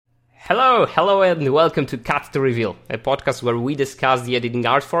Hello, and welcome to Cut to Reveal, a podcast where we discuss the editing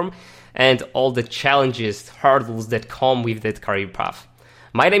art form and all the challenges, hurdles that come with that career path.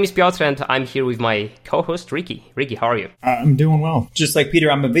 My name is Piotr, and I'm here with my co-host, Ricky. Ricky, how are you? I'm doing well. Just like Peter,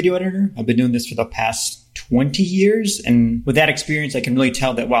 I'm a video editor. I've been doing this for the past 20 years. And with that experience, I can really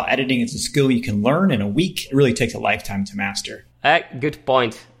tell that while editing is a skill you can learn in a week, it really takes a lifetime to master. Good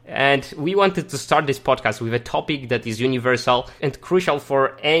point. And we wanted to start this podcast with a topic that is universal and crucial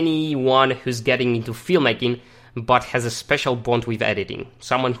for anyone who's getting into filmmaking, but has a special bond with editing.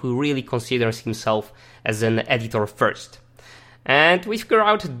 Someone who really considers himself as an editor first. And we figure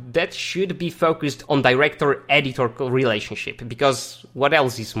out that should be focused on director-editor relationship, because what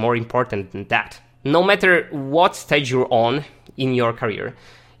else is more important than that? No matter what stage you're on in your career,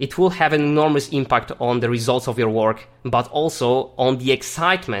 it will have an enormous impact on the results of your work, but also on the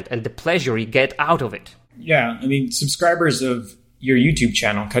excitement and the pleasure you get out of it. Yeah, I mean, subscribers of your YouTube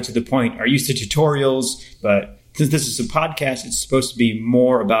channel, Cut to the Point, are used to tutorials, but since this is a podcast, it's supposed to be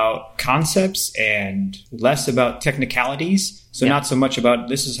more about concepts and less about technicalities. So not so much about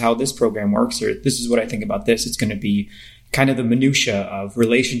this is how this program works or this is what I think about this. It's going to be kind of the minutia of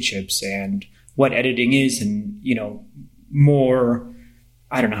relationships and what editing is and, more,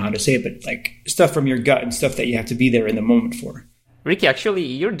 I don't know how to say it, but like stuff from your gut and stuff that you have to be there in the moment for. Ricky, actually,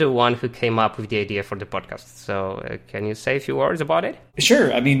 you're the one who came up with the idea for the podcast. So can you say a few words about it?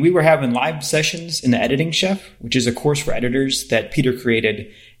 Sure. I mean, we were having live sessions in the Editing Chef, which is a course for editors that Peter created.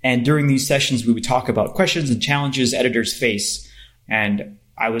 And during these sessions, we would talk about questions and challenges editors face. And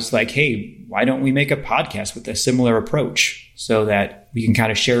I was like, hey, why don't we make a podcast with a similar approach so that we can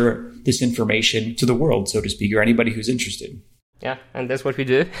kind of share this information to the world, so to speak, or anybody who's interested. Yeah, and that's what we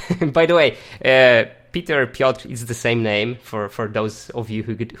do. By the way, Peter Piotr is the same name for those of you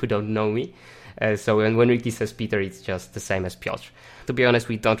who don't know me. So when Ricky says Peter, it's just the same as Piotr. To be honest,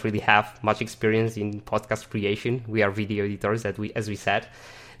 we don't really have much experience in podcast creation. We are video editors, as we said.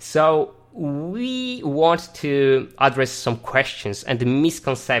 So we want to address some questions and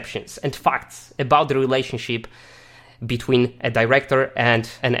misconceptions and facts about the relationship between a director and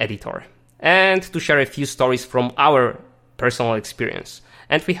an editor. And to share a few stories from our personal experience.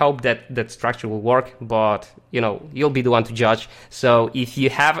 And we hope that structure will work, but, you'll be the one to judge. So if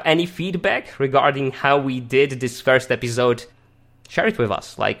you have any feedback regarding how we did this first episode, share it with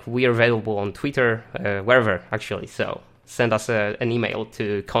us. Like, we are available on Twitter, wherever, actually. So send us an email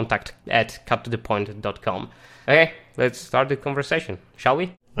to contact@cuttothepoint.com. Okay, let's start the conversation, shall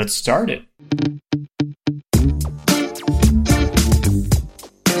we? Let's start it.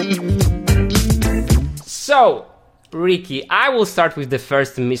 So, Ricky, I will start with the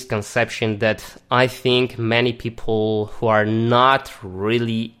first misconception that I think many people who are not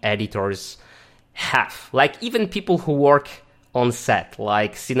really editors have. Like even people who work on set,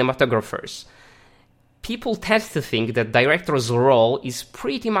 like cinematographers. People tend to think that director's role is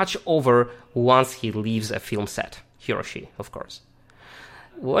pretty much over once he leaves a film set. He or she, of course.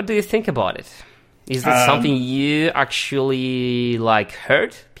 What do you think about it? Is that something you actually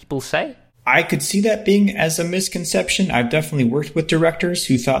heard people say? I could see that being as a misconception. I've definitely worked with directors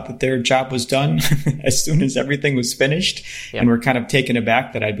who thought that their job was done as soon as everything was finished and were kind of taken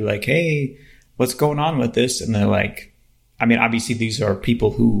aback that I'd be like, hey, what's going on with this? And they're like, I mean, obviously these are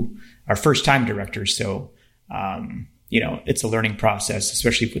people who are first-time directors. So, it's a learning process,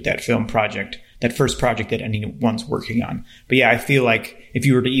 especially with that film project, that first project that anyone's working on. But yeah, I feel like if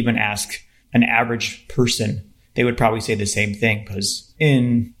you were to even ask an average person, they would probably say the same thing, because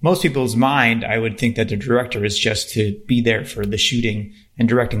in most people's mind, I would think that the director is just to be there for the shooting and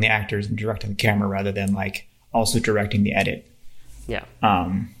directing the actors and directing the camera rather than also directing the edit. Yeah.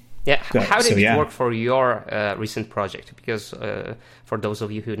 How did it work for your recent project? Because for those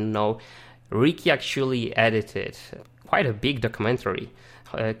of you who know, Ricky actually edited quite a big documentary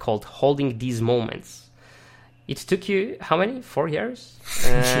called Holding These Moments. It took you, how many? 4 years?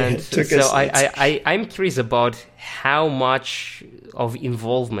 I'm curious about how much of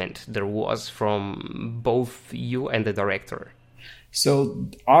involvement there was from both you and the director. So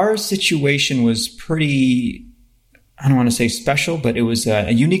our situation was pretty, I don't want to say special, but it was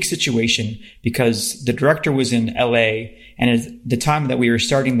a unique situation because the director was in LA. And at the time that we were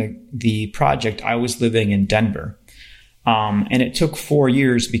starting the project, I was living in Denver. And it took 4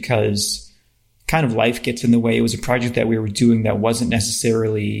 years because kind of life gets in the way. It was a project that we were doing that wasn't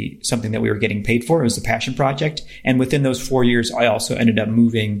necessarily something that we were getting paid for. It was a passion project. And within those 4 years, I also ended up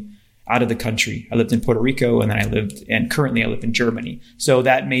moving out of the country. I lived in Puerto Rico and then currently I live in Germany. So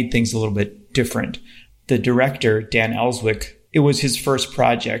that made things a little bit different. The director, Dan Ellswick, it was his first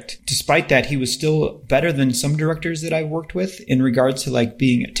project. Despite that, he was still better than some directors that I've worked with in regards to like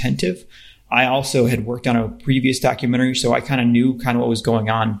being attentive. I also had worked on a previous documentary, so I kind of knew kind of what was going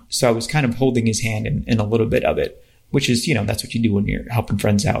on. So I was kind of holding his hand in a little bit of it, which is, that's what you do when you're helping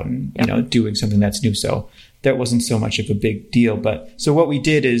friends out and, doing something that's new. So that wasn't so much of a big deal. But so what we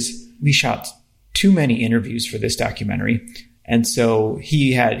did is we shot too many interviews for this documentary. And so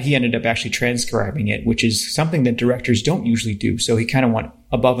he ended up actually transcribing it, which is something that directors don't usually do. So he kind of went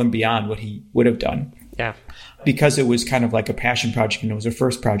above and beyond what he would have done. Yeah. Because it was kind of like a passion project and it was a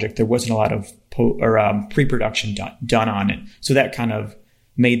first project, there wasn't a lot of pre-production done on it. So that kind of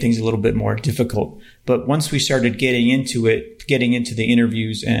made things a little bit more difficult. But once we started getting into the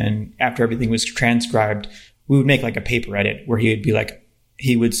interviews, and after everything was transcribed, we would make like a paper edit where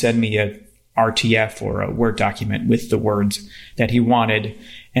he would send me a RTF or a Word document with the words that he wanted.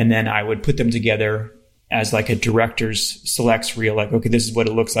 And then I would put them together as like a director's selects reel, like, okay, this is what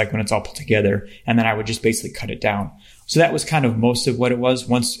it looks like when it's all put together. And then I would just basically cut it down. So that was kind of most of what it was.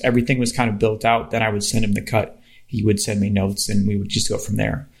 Once everything was kind of built out, then I would send him the cut. He would send me notes and we would just go from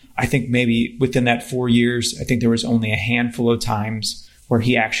there. I think maybe within that 4 years, I think there was only a handful of times where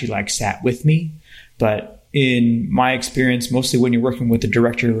he actually like sat with me. But in my experience, mostly when you're working with a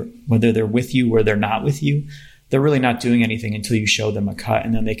director, whether they're with you or they're not with you, they're really not doing anything until you show them a cut,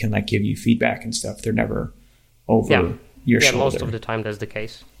 and then they can like give you feedback and stuff. They're never over your shoulder. Most of the time that's the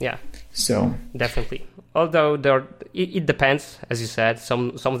case. Yeah. So definitely. Although it depends, as you said.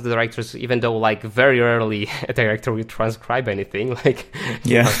 Some of the directors, even though like very rarely a director will transcribe anything, like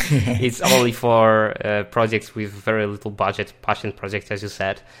it's only for projects with very little budget, passion projects, as you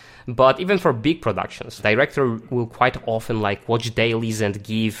said. But even for big productions, the director will quite often like watch dailies and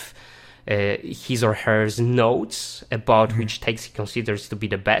give his or her notes about which takes he considers to be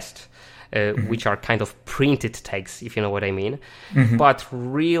the best, which are kind of printed takes, if you know what I mean. But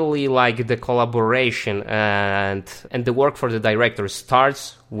really, like the collaboration and the work for the director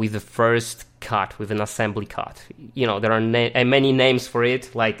starts with the first cut, with an assembly cut. There are many names for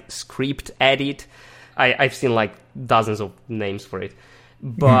it, like script edit. I've seen like dozens of names for it.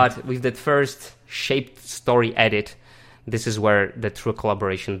 But with that first shaped story edit, this is where the true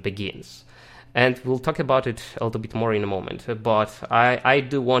collaboration begins. And we'll talk about it a little bit more in a moment. But I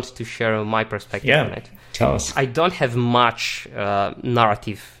do want to share my perspective on it. Tell us. I don't have much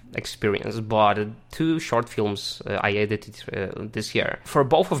narrative experience, but 2 short films I edited this year. For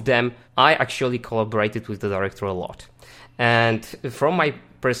both of them, I actually collaborated with the director a lot. And from my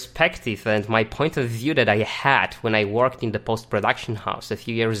perspective and my point of view that I had when I worked in the post-production house a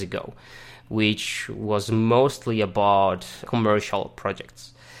few years ago, which was mostly about commercial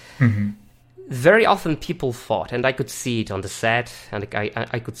projects. Very often people thought, and I could see it on the set, and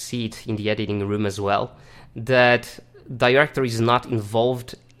I could see it in the editing room as well, that director is not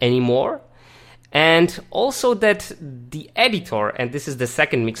involved anymore. And also that the editor, and this is the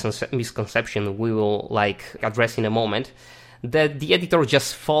second misconception we will like address in a moment, that the editor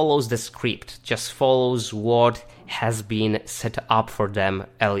just follows the script, just follows what has been set up for them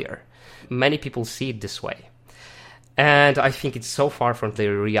earlier. Many people see it this way. And I think it's so far from the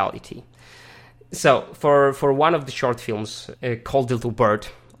reality. So for one of the short films called Little Bird,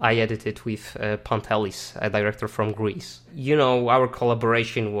 I edited with Pantelis, a director from Greece. Our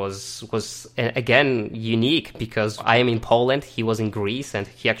collaboration was again unique because I am in Poland, he was in Greece, and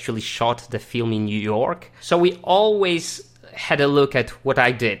he actually shot the film in New York. So we always had a look at what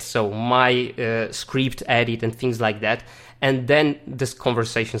I did, so my script edit and things like that. And then this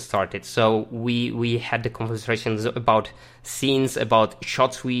conversation started. So we had the conversations about scenes, about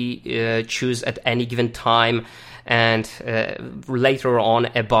shots we choose at any given time, and later on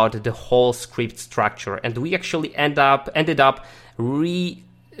about the whole script structure. And we actually ended up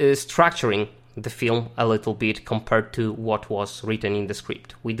restructuring the film a little bit compared to what was written in the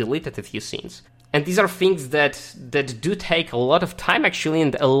script. We deleted a few scenes. And these are things that do take a lot of time, actually,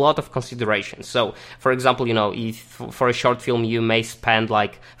 and a lot of consideration. So, for example, if for a short film you may spend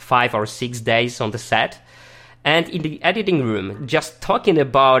like 5 or 6 days on the set, and in the editing room, just talking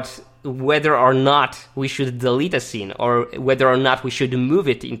about whether or not we should delete a scene or whether or not we should move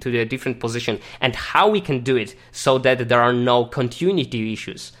it into a different position and how we can do it so that there are no continuity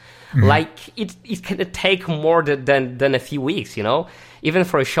issues. Like, it can take more than a few weeks, even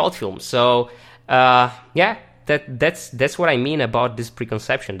for a short film. So... that's what I mean about this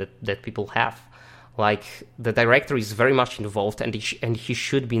preconception that people have. Like, the director is very much involved, and he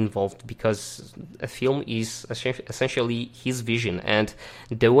should be involved because a film is essentially his vision. And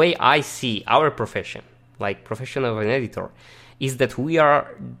the way I see our profession, like profession of an editor, is that we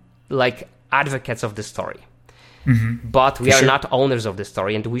are like advocates of the story. But we are not owners of the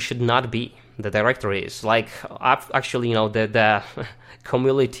story, and we should not be. The director is. Like, actually, the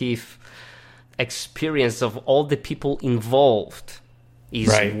cumulative experience of all the people involved is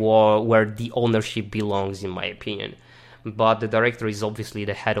where the ownership belongs, in my opinion. But the director is obviously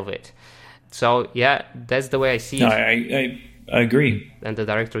the head of it. So, yeah, that's the way I see it. I agree. And the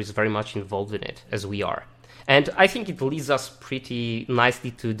director is very much involved in it, as we are. And I think it leads us pretty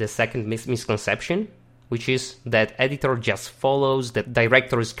nicely to the second misconception, which is that editor just follows the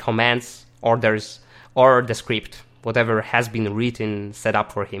director's commands, orders, or the script, whatever has been written, set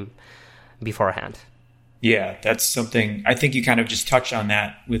up for him beforehand. Yeah, that's something, I think you kind of just touched on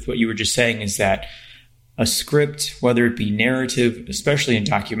that with what you were just saying, is that a script, whether it be narrative, especially in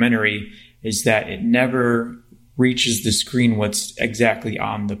documentary, is that it never reaches the screen what's exactly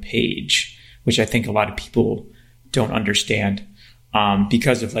on the page, which I think a lot of people don't understand.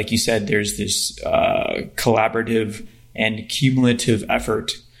 Because of, like you said, there's this collaborative and cumulative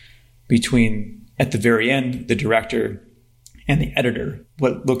effort between, at the very end, the director and the editor.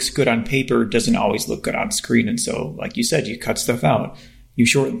 What looks good on paper doesn't always look good on screen. And so, like you said, you cut stuff out. You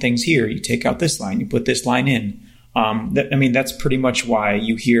shorten things here. You take out this line. You put this line in. That's pretty much why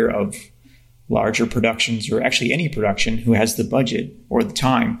you hear of larger productions, or actually any production who has the budget or the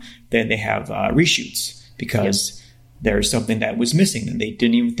time, then they have reshoots, because there's something that was missing and they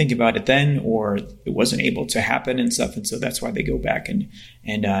didn't even think about it then, or it wasn't able to happen and stuff. And so that's why they go back and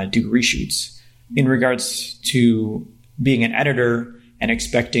do reshoots. In regards to being an editor and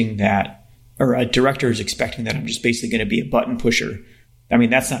expecting that, or a director is expecting that I'm just basically going to be a button pusher. I mean,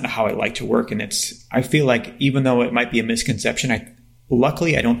 that's not how I like to work. And I feel like, even though it might be a misconception,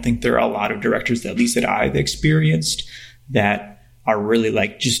 luckily, I don't think there are a lot of directors, at least that I've experienced, that are really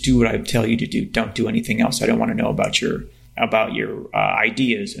like, just do what I tell you to do. Don't do anything else. I don't want to know about your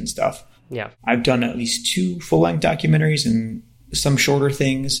ideas and stuff. Yeah, I've done at least 2 full-length documentaries and some shorter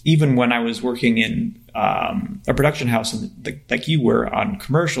things. Even when I was working in a production house, and like you were, on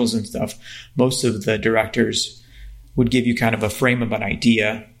commercials and stuff, most of the directors would give you kind of a frame of an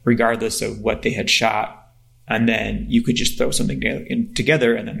idea, regardless of what they had shot. And then you could just throw something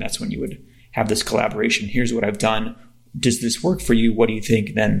together, and then that's when you would have this collaboration. Here's what I've done. Does this work for you? What do you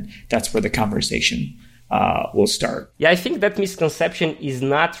think? Then that's where the conversation will start. Yeah, I think that misconception is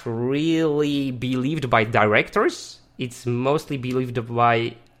not really believed by directors. It's mostly believed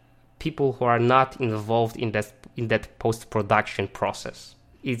by people who are not involved in that post-production process.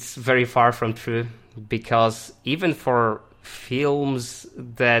 It's very far from true, because even for films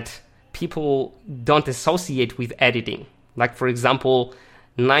that people don't associate with editing, like, for example,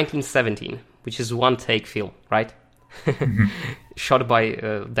 1917, which is one-take film, right? Shot by,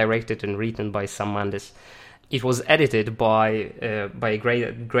 directed and written by Sam Mendes. It was edited by a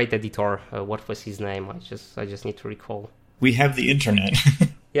great editor. What was his name? I just need to recall. We have the internet.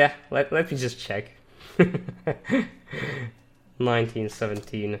 Yeah, let me just check.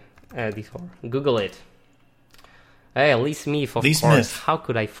 1917 editor. Google it. Hey, Lee Smith, of course. Smith. How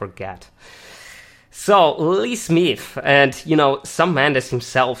could I forget? So, Lee Smith, and, Sam Mendes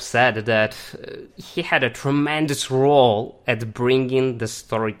himself said that he had a tremendous role at bringing the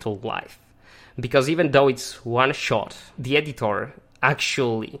story to life. Because even though it's one shot, the editor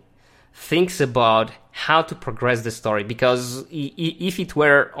actually thinks about how to progress the story. Because if it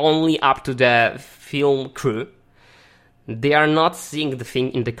were only up to the film crew, they are not seeing the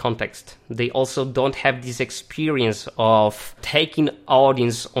thing in the context. They also don't have this experience of taking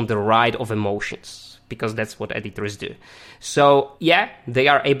audience on the ride of emotions, because that's what editors do. So, yeah, they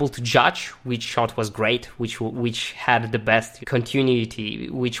are able to judge which shot was great, which had the best continuity,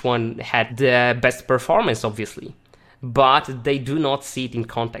 which one had the best performance, obviously. But they do not see it in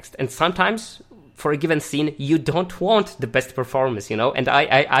context. And sometimes, for a given scene, you don't want the best performance, And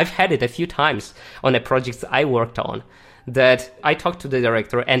I've had it a few times on the projects I worked on, that I talked to the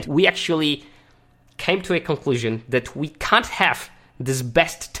director, and we actually came to a conclusion that we can't have this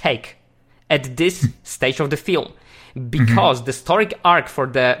best take at this stage of the film, because the story arc for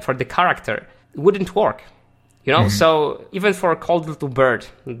the character wouldn't work, So even for Cold Little Bird,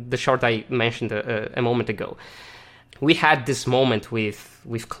 the short I mentioned a moment ago, we had this moment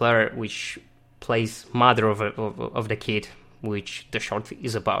with Claire, which plays mother of the kid, which the short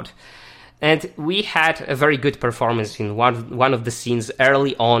is about. And we had a very good performance in one of the scenes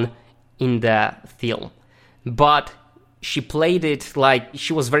early on in the film. But she played it like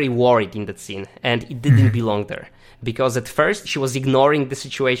she was very worried in that scene, and it didn't belong there. Because at first she was ignoring the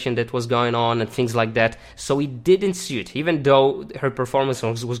situation that was going on and things like that. So it didn't suit. Even though her performance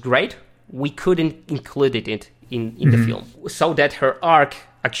was great, we couldn't include it in the film. So that her arc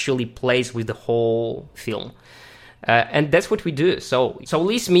actually plays with the whole film. And that's what we do. So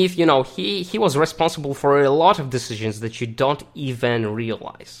Lee Smith, he was responsible for a lot of decisions that you don't even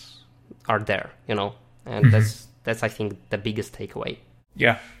realize are there, and that's I think the biggest takeaway.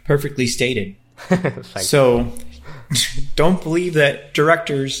 Yeah, perfectly stated. So don't believe that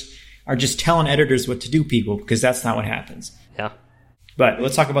directors are just telling editors what to do, people, because that's not what happens. Yeah. But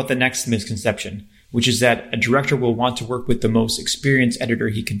let's talk about the next misconception, which is that a director will want to work with the most experienced editor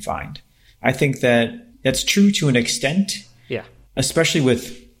he can find. I think that that's true to an extent. Yeah. Especially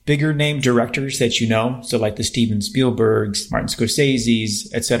with bigger name directors that so like the Steven Spielbergs, Martin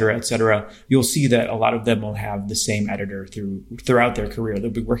Scorsese's, et cetera, you'll see that a lot of them will have the same editor throughout their career.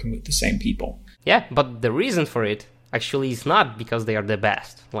 They'll be working with the same people. Yeah, but the reason for it actually is not because they are the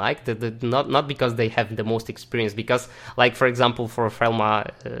best, like not because they have the most experience. Because, like for example, for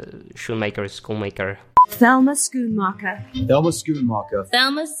Thelma Schoonmaker. Thelma Schoonmaker.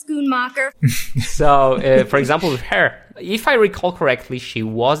 So, for example, with her, if I recall correctly, she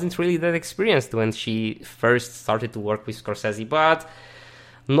wasn't really that experienced when she first started to work with Scorsese, but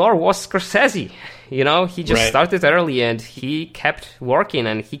nor was Scorsese. He just started early and he kept working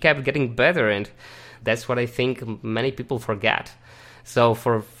and he kept getting better, and that's what I think many people forget. So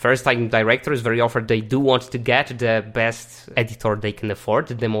for first-time directors, very often they do want to get the best editor they can afford,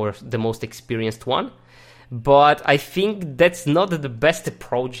 the most experienced one. But I think that's not the best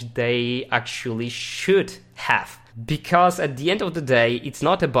approach they actually should have. Because at the end of the day, it's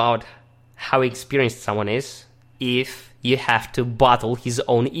not about how experienced someone is if you have to battle his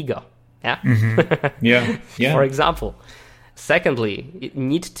own ego. Yeah? Mm-hmm. Yeah. For example. Secondly, you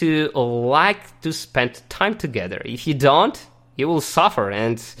need to like to spend time together. If you don't, you will suffer,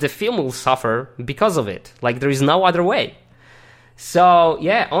 and the film will suffer because of it. Like, there is no other way. So,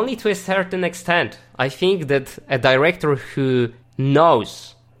 yeah, only to a certain extent. I think that a director who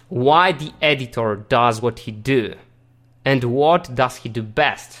knows why the editor does what he do and what does he do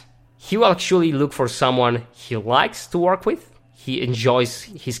best, he will actually look for someone he likes to work with, he enjoys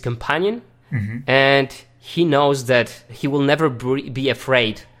his companion, and he knows that he will never be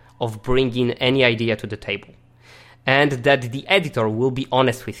afraid of bringing any idea to the table, and that the editor will be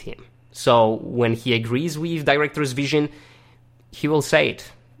honest with him. So when he agrees with director's vision, he will say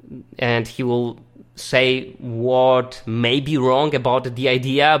it, and he will say what may be wrong about the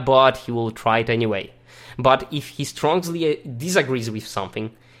idea, but he will try it anyway. But if he strongly disagrees with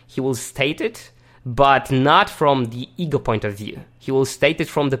something, he will state it, but not from the ego point of view. He will state it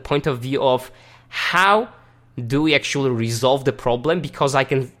from the point of view of how do we actually resolve the problem, because I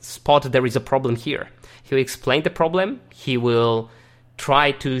can spot there is a problem here. He will explain the problem. He will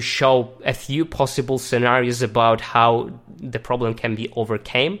try to show a few possible scenarios about how the problem can be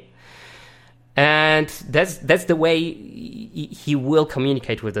overcome. And that's the way he will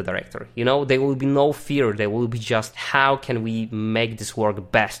communicate with the director. There will be no fear. There will be just, how can we make this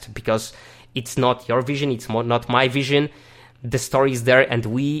work best? Because it's not your vision. It's not my vision. The story is there, and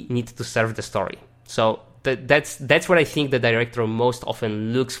we need to serve the story. So that's what I think the director most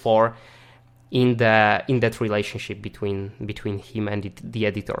often looks for in that relationship between him and the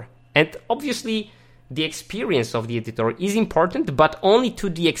editor. And obviously, the experience of the editor is important, but only to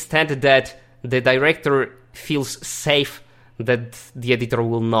the extent that the director feels safe that the editor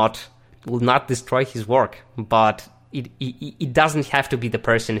will not destroy his work. But it doesn't have to be the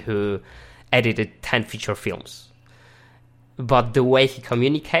person who edited 10 feature films. But the way he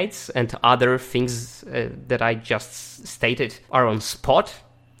communicates and other things that I just stated are on spot,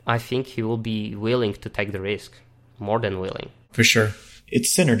 I think he will be willing to take the risk, more than willing. For sure.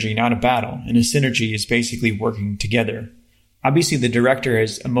 It's synergy, not a battle. And a synergy is basically working together. Obviously, the director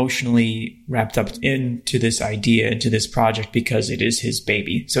is emotionally wrapped up into this idea, into this project, because it is his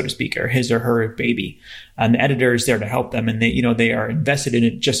baby, so to speak, or his or her baby. And the editor is there to help them, and they are invested in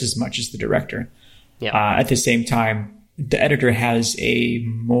it just as much as the director. Yeah. At the same time, the editor has he's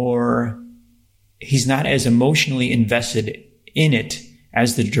not as emotionally invested in it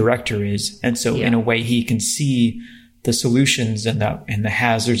as the director is. And so in a way, he can see the solutions and the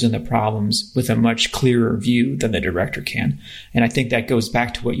hazards and the problems with a much clearer view than the director can. And I think that goes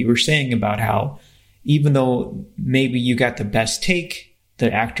back to what you were saying about how, even though maybe you got the best take,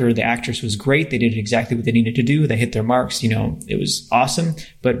 the actress was great. They did exactly what they needed to do. They hit their marks. It was awesome.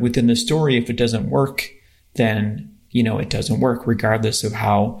 But within the story, if it doesn't work, then, it doesn't work, regardless of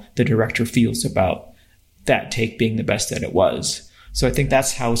how the director feels about that take being the best that it was. So I think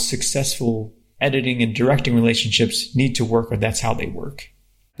that's how successful editing and directing relationships need to work, or that's how they work.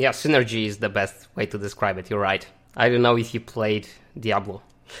 Yeah, synergy is the best way to describe it. You're right. I don't know if you played Diablo.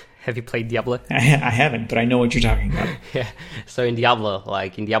 Have you played Diablo? I haven't, but I know what you're talking about. Yeah. So in Diablo,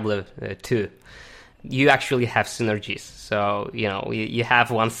 like in Diablo 2, you actually have synergies. So, you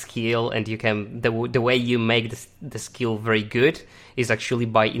have one skill, and you can, the way you make the skill very good is actually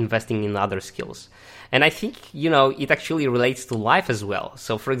by investing in other skills. And I think, it actually relates to life as well.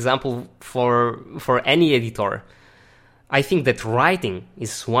 So, for example, for any editor, I think that writing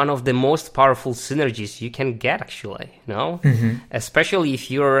is one of the most powerful synergies you can get, actually, Especially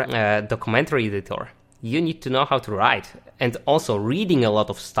if you're a documentary editor. You need to know how to write, and also reading a lot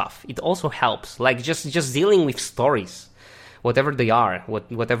of stuff. It also helps, like just dealing with stories, whatever they are,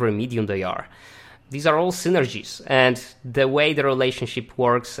 whatever medium they are. These are all synergies, and the way the relationship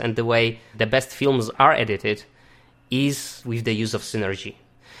works and the way the best films are edited is with the use of synergy.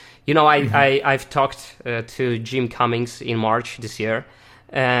 I've talked to Jim Cummings in March this year,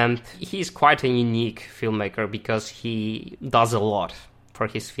 and he's quite a unique filmmaker because he does a lot for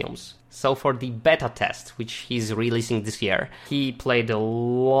his films. So for the beta test, which he's releasing this year, he played a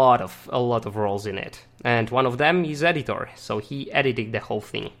lot of roles in it. And one of them is editor, so he edited the whole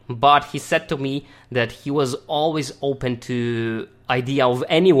thing. But he said to me that he was always open to idea of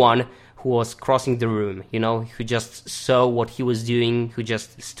anyone who was crossing the room, who just saw what he was doing, who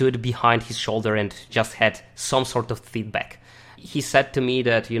just stood behind his shoulder and just had some sort of feedback. He said to me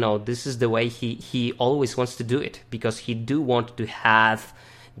that, this is the way he always wants to do it, because he do want to have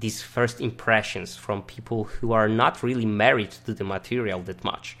these first impressions from people who are not really married to the material that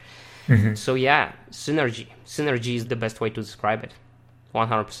much. So yeah, synergy is the best way to describe it.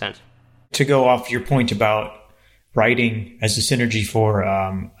 100%. To go off your point about writing as a synergy for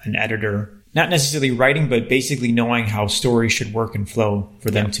an editor, not necessarily writing, but basically knowing how stories should work and flow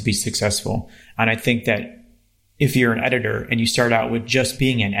for them to be successful. And I think that if you're an editor and you start out with just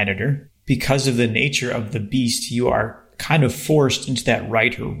being an editor, because of the nature of the beast, you are kind of forced into that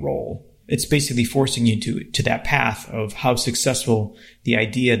writer role. It's basically forcing you to that path of how successful the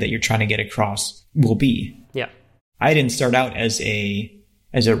idea that you're trying to get across will be. Yeah. I didn't start out as a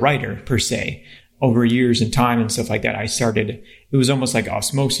writer per se. Over years and time and stuff like that, it was almost like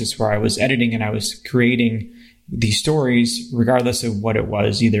osmosis, where I was editing and I was creating these stories, regardless of what it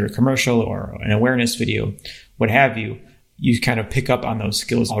was, either a commercial or an awareness video, what have you. You kind of pick up on those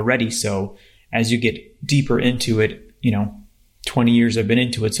skills already. So as you get deeper into it, 20 years I've been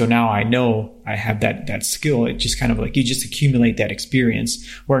into it. So now I know I have that skill. It just kind of like, you just accumulate that experience,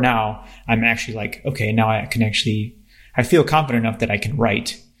 where now I'm actually like, okay, now I feel confident enough that I can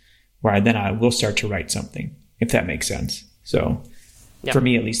write, where then I will start to write something, if that makes sense. So for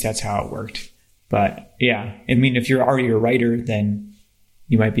me, at least, that's how it worked. But yeah, I mean, if you're already a writer, then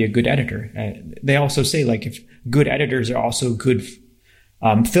you might be a good editor. They also say, like, if good editors are also good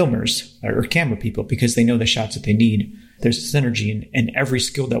filmers or camera people, because they know the shots that they need. There's a synergy in every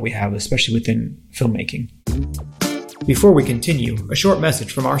skill that we have, especially within filmmaking. Before we continue, a short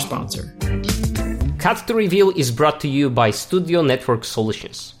message from our sponsor. Cut to Reveal is brought to you by Studio Network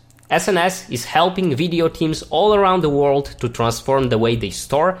Solutions. SNS is helping video teams all around the world to transform the way they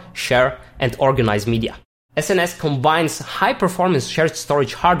store, share, and organize media. SNS combines high-performance shared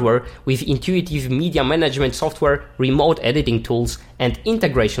storage hardware with intuitive media management software, remote editing tools, and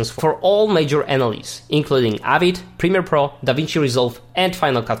integrations for all major NLEs, including Avid, Premiere Pro, DaVinci Resolve, and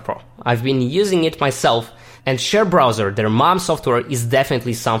Final Cut Pro. I've been using it myself, and Share Browser, their mom software, is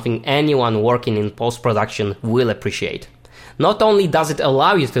definitely something anyone working in post-production will appreciate. Not only does it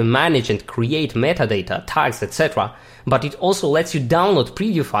allow you to manage and create metadata, tags, etc., but it also lets you download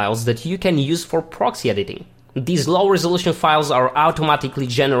preview files that you can use for proxy editing. These low-resolution files are automatically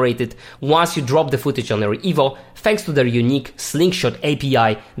generated once you drop the footage on your Evo, thanks to their unique Slingshot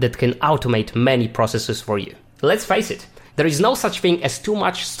API that can automate many processes for you. Let's face it, there is no such thing as too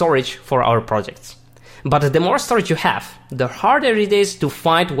much storage for our projects. But the more storage you have, the harder it is to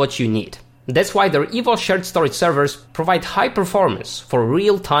find what you need. That's why their Evo shared storage servers provide high performance for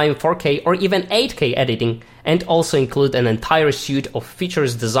real-time 4K or even 8K editing, and also include an entire suite of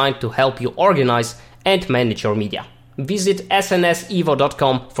features designed to help you organize and manage your media. Visit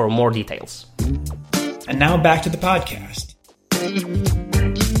snesevo.com for more details. And now back to the podcast.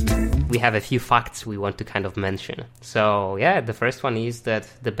 We have a few facts we want to kind of mention. So yeah, the first one is that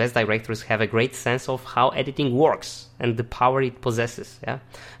the best directors have a great sense of how editing works and the power it possesses. Yeah,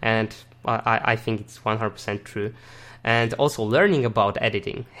 and I think it's 100% true. And also learning about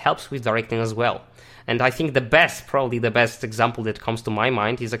editing helps with directing as well. And I think probably the best example that comes to my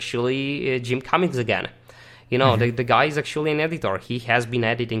mind is actually Jim Cummings again. You know, the guy is actually an editor. He has been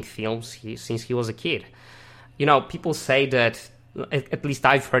editing films since he was a kid. You know, people say that, at least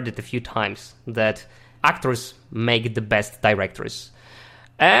I've heard it a few times, that actors make the best directors.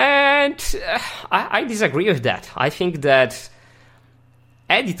 And I disagree with that. I think that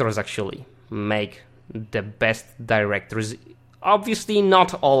editors actually make the best directors. Obviously,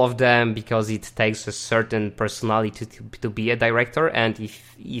 not all of them, because it takes a certain personality to be a director, and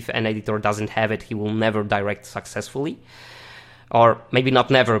if an editor doesn't have it, he will never direct successfully. Or maybe not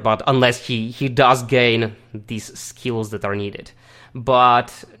never, but unless he does gain these skills that are needed.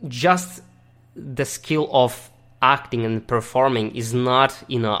 But just the skill of acting and performing is not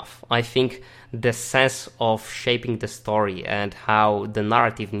enough. I think the sense of shaping the story and how the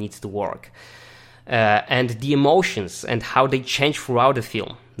narrative needs to work, and the emotions and how they change throughout the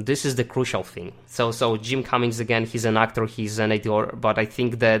film. This is the crucial thing. So Jim Cummings, again, he's an actor, he's an editor, but I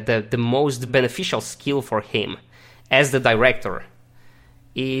think that the most beneficial skill for him as the director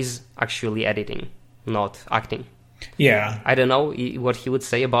is actually editing, not acting. Yeah. I don't know what he would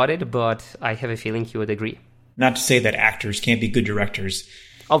say about it, but I have a feeling he would agree. Not to say that actors can't be good directors.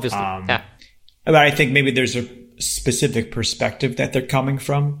 Obviously, yeah. But I think maybe there's a specific perspective that they're coming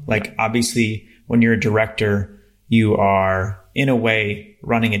from. Like, obviously, when you're a director, you are, in a way,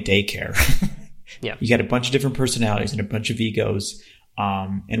 running a daycare. Yeah. You got a bunch of different personalities and a bunch of egos.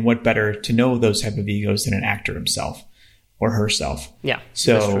 And what better to know those type of egos than an actor himself or herself? Yeah.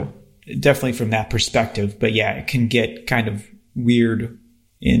 So definitely from that perspective. But yeah, it can get kind of weird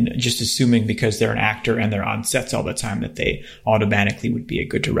in just assuming because they're an actor and they're on sets all the time that they automatically would be a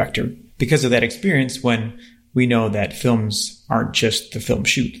good director. Because of that experience, when we know that films aren't just the film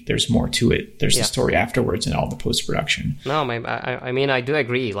shoot. There's more to it. There's the story afterwards and all the post-production. No, I mean, I do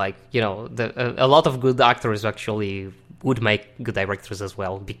agree. Like, you know, a lot of good actors actually would make good directors as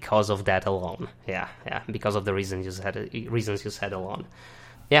well because of that alone. Yeah, because of the reasons you said alone.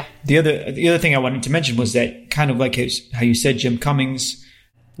 Yeah. The other thing I wanted to mention was that kind of like how you said Jim Cummings.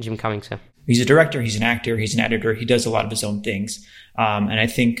 Jim Cummings, yeah. He's a director, he's an actor, he's an editor. He does a lot of his own things. And I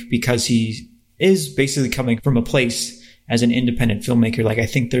think because he is basically coming from a place as an independent filmmaker, like I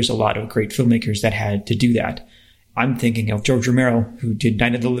think there's a lot of great filmmakers that had to do that. I'm thinking of George Romero, who did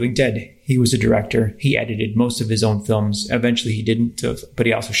Night of the Living Dead. He was a director. He edited most of his own films. Eventually he didn't, but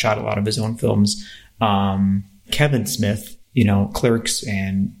he also shot a lot of his own films. Kevin Smith, you know, Clerks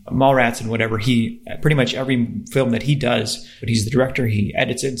and Mallrats and whatever. He pretty much every film that he does, but he's the director, he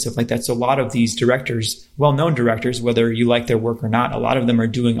edits it and stuff like that. So a lot of these directors, well-known directors, whether you like their work or not, a lot of them are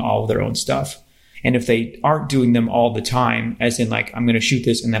doing all of their own stuff. And if they aren't doing them all the time, as in like, I'm going to shoot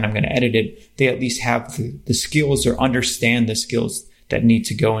this and then I'm going to edit it, they at least have the skills or understand the skills that need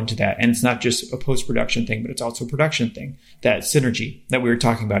to go into that. And it's not just a post-production thing, but it's also a production thing. That synergy that we were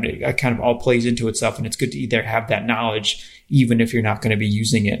talking about, it kind of all plays into itself. And it's good to either have that knowledge, even if you're not going to be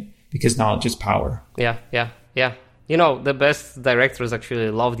using it, because knowledge is power. Yeah. You know, the best directors actually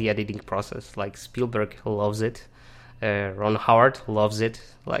love the editing process. Like Spielberg loves it. Ron Howard loves it.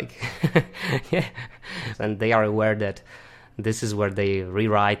 Like, yeah. And they are aware that this is where they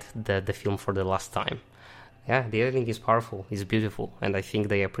rewrite the film for the last time. Yeah, the editing is powerful, it's beautiful, and I think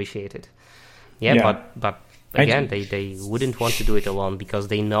they appreciate it. Yeah. But again, they wouldn't want to do it alone because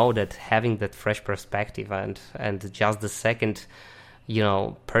they know that having that fresh perspective and just the second, you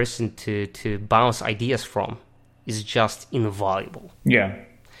know, person to bounce ideas from is just invaluable. Yeah,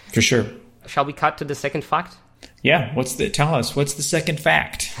 for sure. Shall we cut to the second fact? Yeah, tell us, what's the second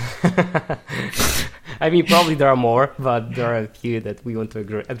fact? I mean, probably there are more, but there are a few that we want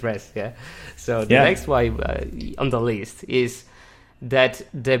to address, yeah? So the next one on the list is that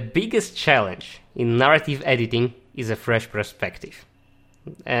the biggest challenge in narrative editing is a fresh perspective.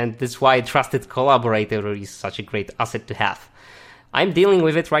 And that's why a trusted collaborator is such a great asset to have. I'm dealing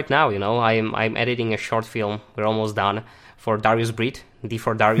with it right now, you know. I'm editing a short film, we're almost done, for Darius Breed, D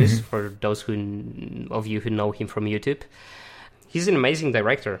for Darius, for those of you who know him from YouTube. He's an amazing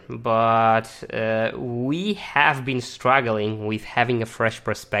director, but we have been struggling with having a fresh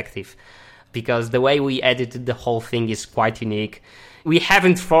perspective because the way we edited the whole thing is quite unique. We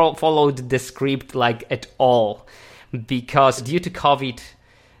haven't followed the script like at all because due to COVID,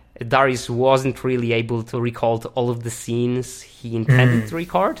 Darius wasn't really able to record all of the scenes he intended to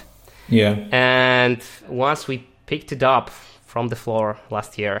record. Yeah. And once we picked it up from the floor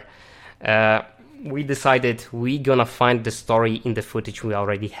last year, we decided we're gonna find the story in the footage we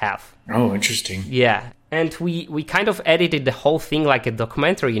already have. Oh, interesting. Yeah. And we kind of edited the whole thing like a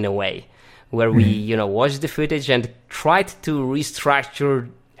documentary in a way, where we, you know, watched the footage and tried to restructure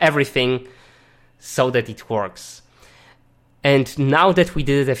everything so that it works. And now that we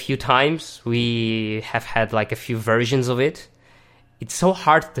did it a few times, we have had like a few versions of it. It's so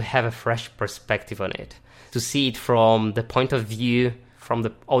hard to have a fresh perspective on it, to see it from the point of view from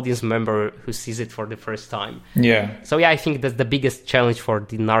the audience member who sees it for the first time. Yeah. So yeah, I think that's the biggest challenge for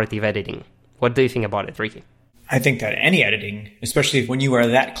the narrative editing. What do you think about it, Ricky? I think that any editing, especially when you are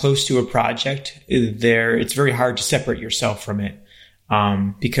that close to a project, it's very hard to separate yourself from it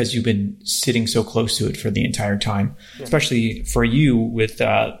because you've been sitting so close to it for the entire time. Yeah. Especially for you with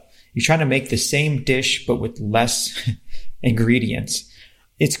you're trying to make the same dish but with less ingredients.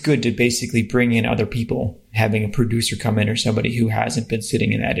 It's good to basically bring in other people, having a producer come in or somebody who hasn't been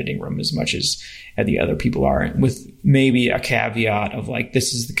sitting in the editing room as much as the other people are, with maybe a caveat of like,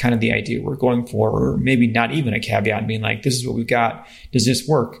 this is the kind of the idea we're going for, or maybe not even a caveat, being like, this is what we've got. Does this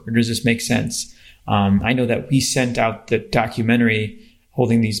work or does this make sense? I know that we sent out the documentary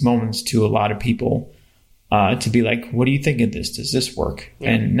Holding These Moments to a lot of people to be like, what do you think of this? Does this work?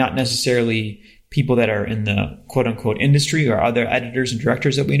 Yeah. And not necessarily people that are in the quote unquote industry or other editors and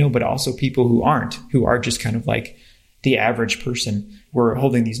directors that we know, but also people who aren't, who are just kind of like the average person. We're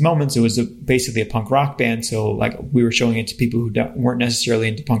Holding These Moments. It was basically a punk rock band. So like we were showing it to people who weren't necessarily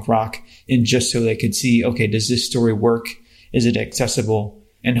into punk rock, and just so they could see, okay, does this story work? Is it accessible?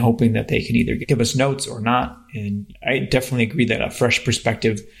 And hoping that they can either give us notes or not. And I definitely agree that a fresh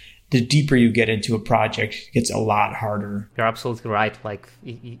perspective, the deeper you get into a project, it gets a lot harder. You're absolutely right. Like,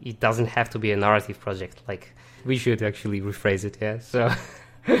 it doesn't have to be a narrative project. Like, we should actually rephrase it, yeah? So,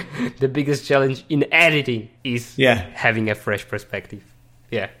 the biggest challenge in editing is having a fresh perspective.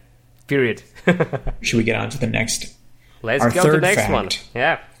 Yeah, period. Should we get on to the next? Let's go to the next one.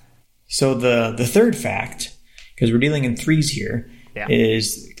 Yeah. So, the third fact, because we're dealing in threes here,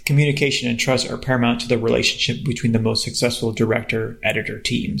 is communication and trust are paramount to the relationship between the most successful director-editor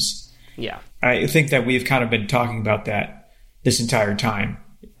teams. Yeah. I think that we've kind of been talking about that this entire time.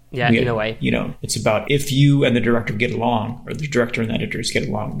 Yeah, in a way. You know, it's about if you and the director get along, or the director and the editors get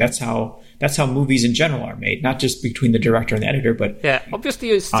along. That's how movies in general are made, not just between the director and the editor, but yeah, obviously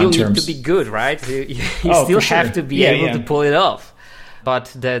you still need to be good, right? You still have to be able to pull it off.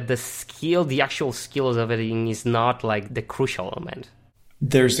 But the actual skills of editing is not like the crucial element.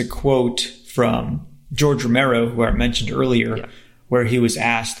 There's a quote from George Romero, who I mentioned earlier, where he was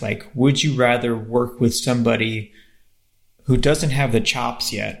asked, like, would you rather work with somebody who doesn't have the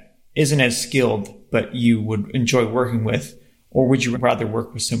chops yet, isn't as skilled, but you would enjoy working with, or would you rather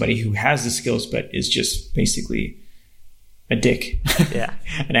work with somebody who has the skills, but is just basically a dick,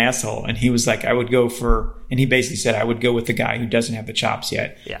 an asshole? And he was like, and he basically said, I would go with the guy who doesn't have the chops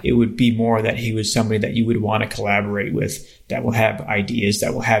yet. Yeah. It would be more that he was somebody that you would want to collaborate with, that will have ideas,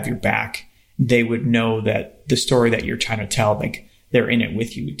 that will have your back. They would know that the story that you're trying to tell, like, they're in it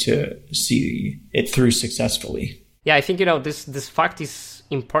with you to see it through successfully. Yeah, I think, this fact is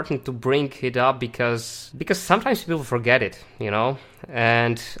important to bring it up because sometimes people forget it,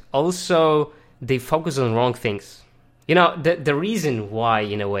 and also they focus on wrong things. The reason why,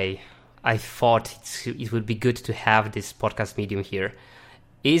 in a way, I thought it would be good to have this podcast medium here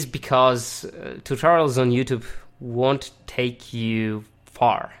is because tutorials on YouTube won't take you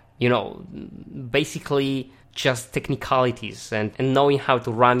far. Basically just technicalities and knowing how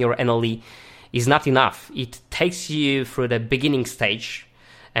to run your NLE is not enough. It takes you through the beginning stage,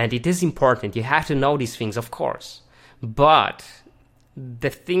 and it is important. You have to know these things, of course. But the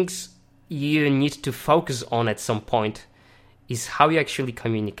things you need to focus on at some point is how you actually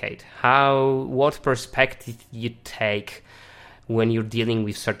communicate, what perspective you take when you're dealing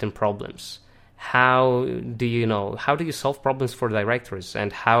with certain problems. How do you solve problems for directors,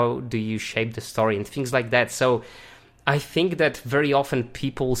 and how do you shape the story and things like that. So I think that very often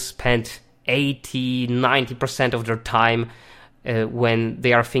people spend 80-90% of their time when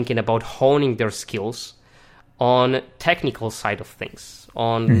they are thinking about honing their skills on technical side of things,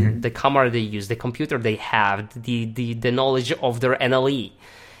 on the camera they use, the computer they have, the knowledge of their NLE,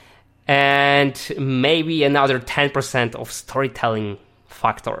 and maybe another 10% of storytelling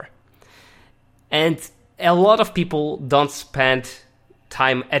factor. And a lot of people don't spend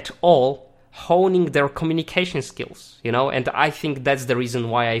time at all honing their communication skills, and I think that's the reason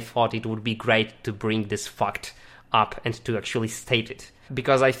why I thought it would be great to bring this fact up and to actually state it.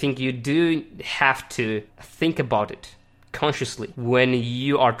 Because I think you do have to think about it consciously when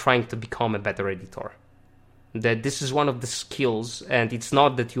you are trying to become a better editor. That this is one of the skills, and it's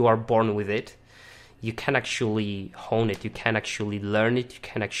not that you are born with it. You can actually hone it, you can actually learn it, you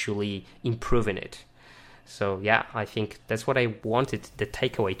can actually improve in it. So yeah, I think that's what I wanted the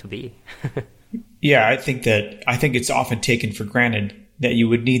takeaway to be. Yeah, I think it's often taken for granted that you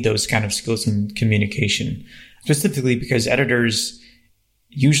would need those kind of skills in communication, specifically because editors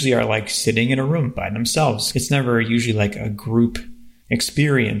usually are like sitting in a room by themselves. It's never usually like a group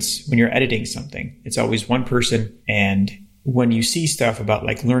experience when you're editing something. It's always one person. And when you see stuff about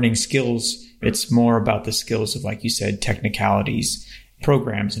like learning skills, it's more about the skills of, like you said, technicalities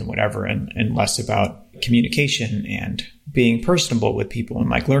programs and whatever, and less about communication and being personable with people and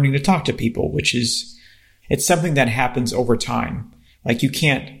like learning to talk to people, which is, it's something that happens over time. Like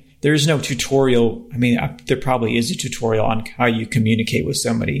there's no tutorial. I mean, there probably is a tutorial on how you communicate with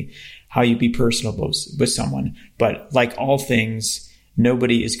somebody, how you be personable with someone. But like all things,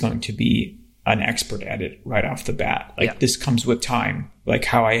 nobody is going to be an expert at it right off the bat. Like this comes with time. Like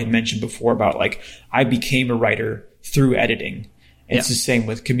how I had mentioned before about like, I became a writer through editing. It's the same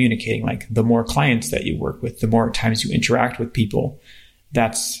with communicating. Like the more clients that you work with, the more times you interact with people,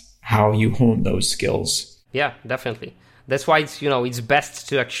 that's how you hone those skills. Yeah, definitely. That's why it's best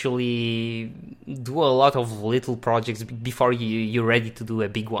to actually do a lot of little projects before you're ready to do a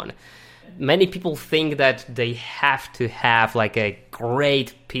big one. Many people think that they have to have like a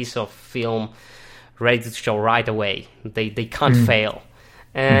great piece of film ready to show right away. They can't fail.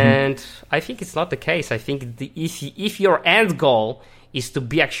 And I think it's not the case. I think if your end goal is to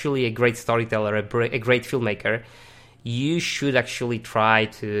be actually a great storyteller, a great filmmaker, you should actually try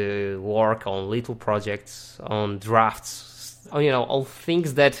to work on little projects, on drafts, all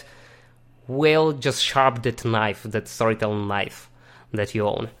things that will just sharpen that knife, that storytelling knife that you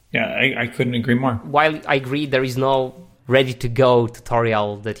own. Yeah, I couldn't agree more. While I agree there is no ready-to-go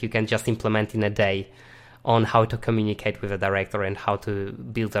tutorial that you can just implement in a day on how to communicate with a director and how to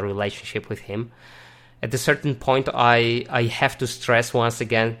build a relationship with him. At a certain point, I have to stress once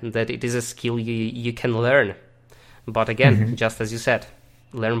again that it is a skill you can learn. But again, just as you said,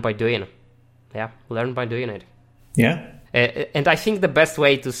 learn by doing. Yeah, learn by doing it. Yeah. And I think the best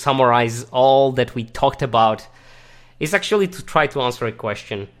way to summarize all that we talked about is actually to try to answer a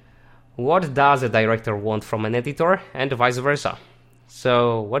question. What does a director want from an editor and vice versa?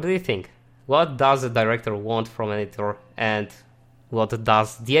 So what do you think? What does a director want from an editor and what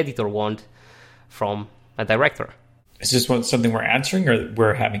does the editor want from a director? Is this something we're answering or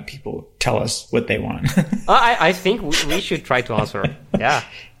we're having people tell us what they want? I think we should try to answer. Yeah.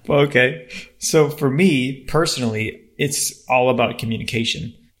 Okay. So for me personally, it's all about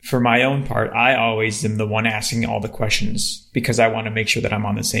communication. For my own part, I always am the one asking all the questions because I want to make sure that I'm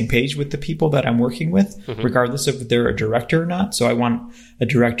on the same page with the people that I'm working with, regardless of if they're a director or not. So I want a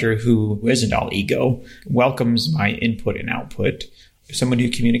director who isn't all ego, welcomes my input and output, someone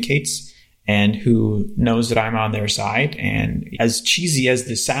who communicates and who knows that I'm on their side. And as cheesy as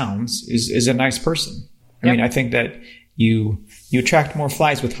this sounds, is a nice person. I mean, I think that you attract more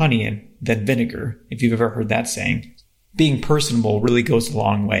flies with honey than vinegar, if you've ever heard that saying. Being personable really goes a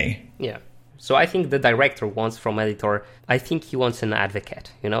long way. Yeah. So I think the director wants from editor, I think he wants an advocate,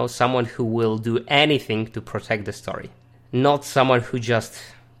 someone who will do anything to protect the story. Not someone who just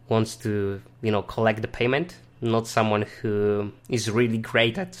wants to, collect the payment. Not someone who is really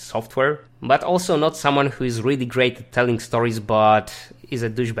great at software, but also not someone who is really great at telling stories, but is a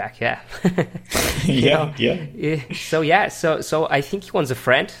douchebag. Yeah. Yeah. So I think he wants a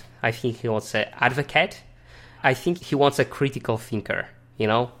friend. I think he wants an advocate. I think he wants a critical thinker,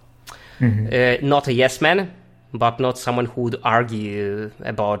 not a yes man, but not someone who would argue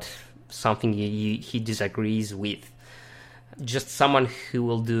about something he disagrees with. Just someone who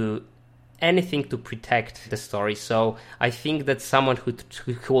will do anything to protect the story. So I think that someone who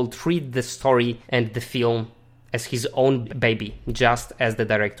will treat the story and the film as his own baby, just as the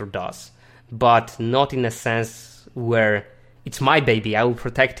director does, but not in a sense where it's my baby, I will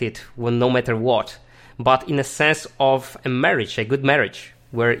protect it no matter what. But in a sense of a marriage, a good marriage,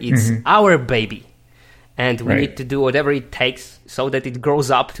 where it's our baby. And we need to do whatever it takes so that it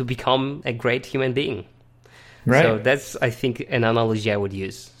grows up to become a great human being. Right. So that's, I think, an analogy I would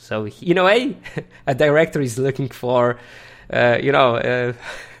use. So, in a way, a director is looking for, a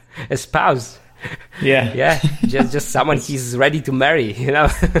spouse. Yeah. Yeah. Just someone he's ready to marry,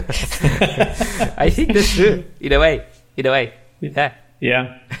 I think that's true, in a way. Yeah.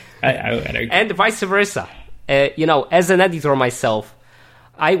 Yeah. And vice versa. As an editor myself,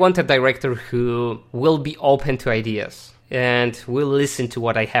 I want a director who will be open to ideas and will listen to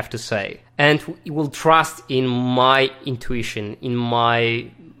what I have to say and will trust in my intuition, in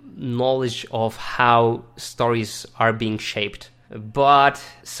my knowledge of how stories are being shaped. But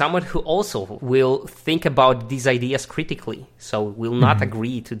someone who also will think about these ideas critically, so will not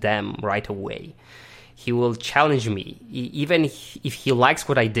agree to them right away. He will challenge me. Even if he likes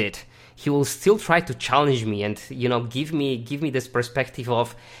what I did, he will still try to challenge me and, give me this perspective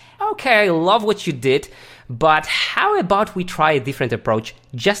of, okay, I love what you did, but how about we try a different approach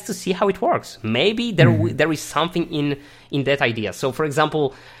just to see how it works? Maybe there is something in that idea. So, for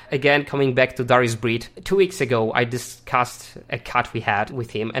example, again, coming back to Darius Breed, 2 weeks ago, I discussed a cut we had with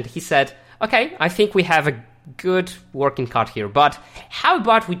him, and he said, okay, I think we have a good working cut here, but how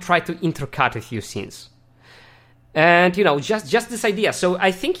about we try to intercut a few scenes? And, just this idea. So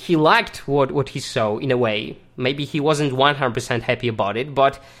I think he liked what he saw in a way. Maybe he wasn't 100% happy about it,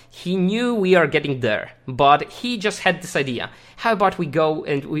 but he knew we are getting there. But he just had this idea. How about we go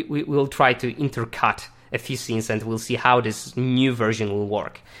and we'll try to intercut a few scenes and we'll see how this new version will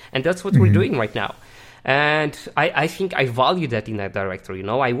work. And that's what we're doing right now. And I think I value that in a director,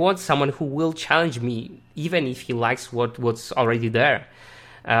 I want someone who will challenge me, even if he likes what's already there.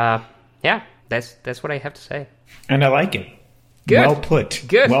 That's what I have to say. And I like it. Good. Well put.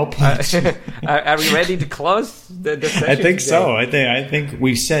 Good. Well put. Are we ready to close the session? I think today? so. I think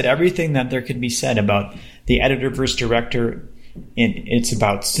we've said everything that there could be said about the editor versus director. And it's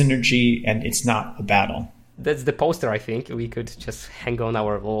about synergy, and it's not a battle. That's the poster, I think. We could just hang on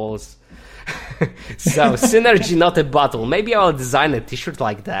our walls. So, synergy, not a battle. Maybe I'll design a t-shirt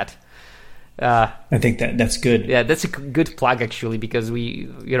like that. I think that's good. Yeah, that's a good plug, actually, because we,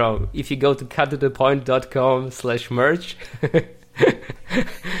 if you go to cuttothepoint.com/merch,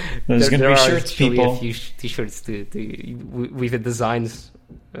 there's going to be shirts, people. A few t-shirts with the designs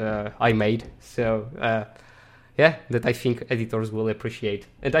I made. So, that I think editors will appreciate.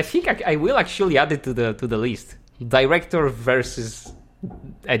 And I think I will actually add it to the list. Director versus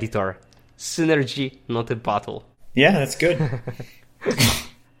editor. Synergy, not a battle. Yeah, that's good.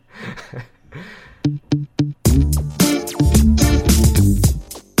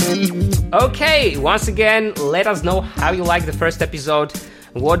 Okay, once again, let us know how you like the first episode.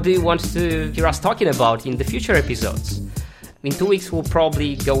 What do you want to hear us talking about in the future episodes? In 2 weeks, we'll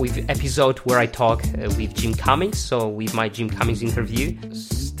probably go with episode where I talk with Jim Cummings, so with my Jim Cummings interview.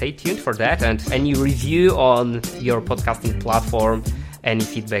 Stay tuned for that, and any review on your podcasting platform, any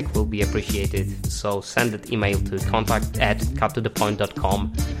feedback will be appreciated. So send that email to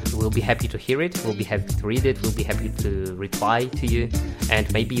contact@cuttothepoint.com. We'll be happy to hear it. We'll be happy to read it. We'll be happy to reply to you and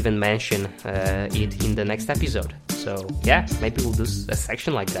maybe even mention it in the next episode. So maybe we'll do a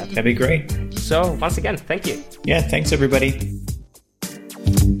section like that. That'd be great. So once again, thank you. Yeah, thanks everybody.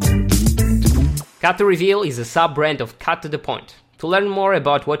 Cut to Reveal is a sub-brand of Cut to the Point. To learn more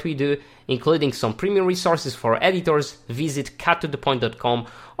about what we do, including some premium resources for editors, visit cuttothepoint.com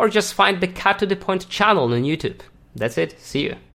or just find the Cut to the Point channel on YouTube. That's it. See you.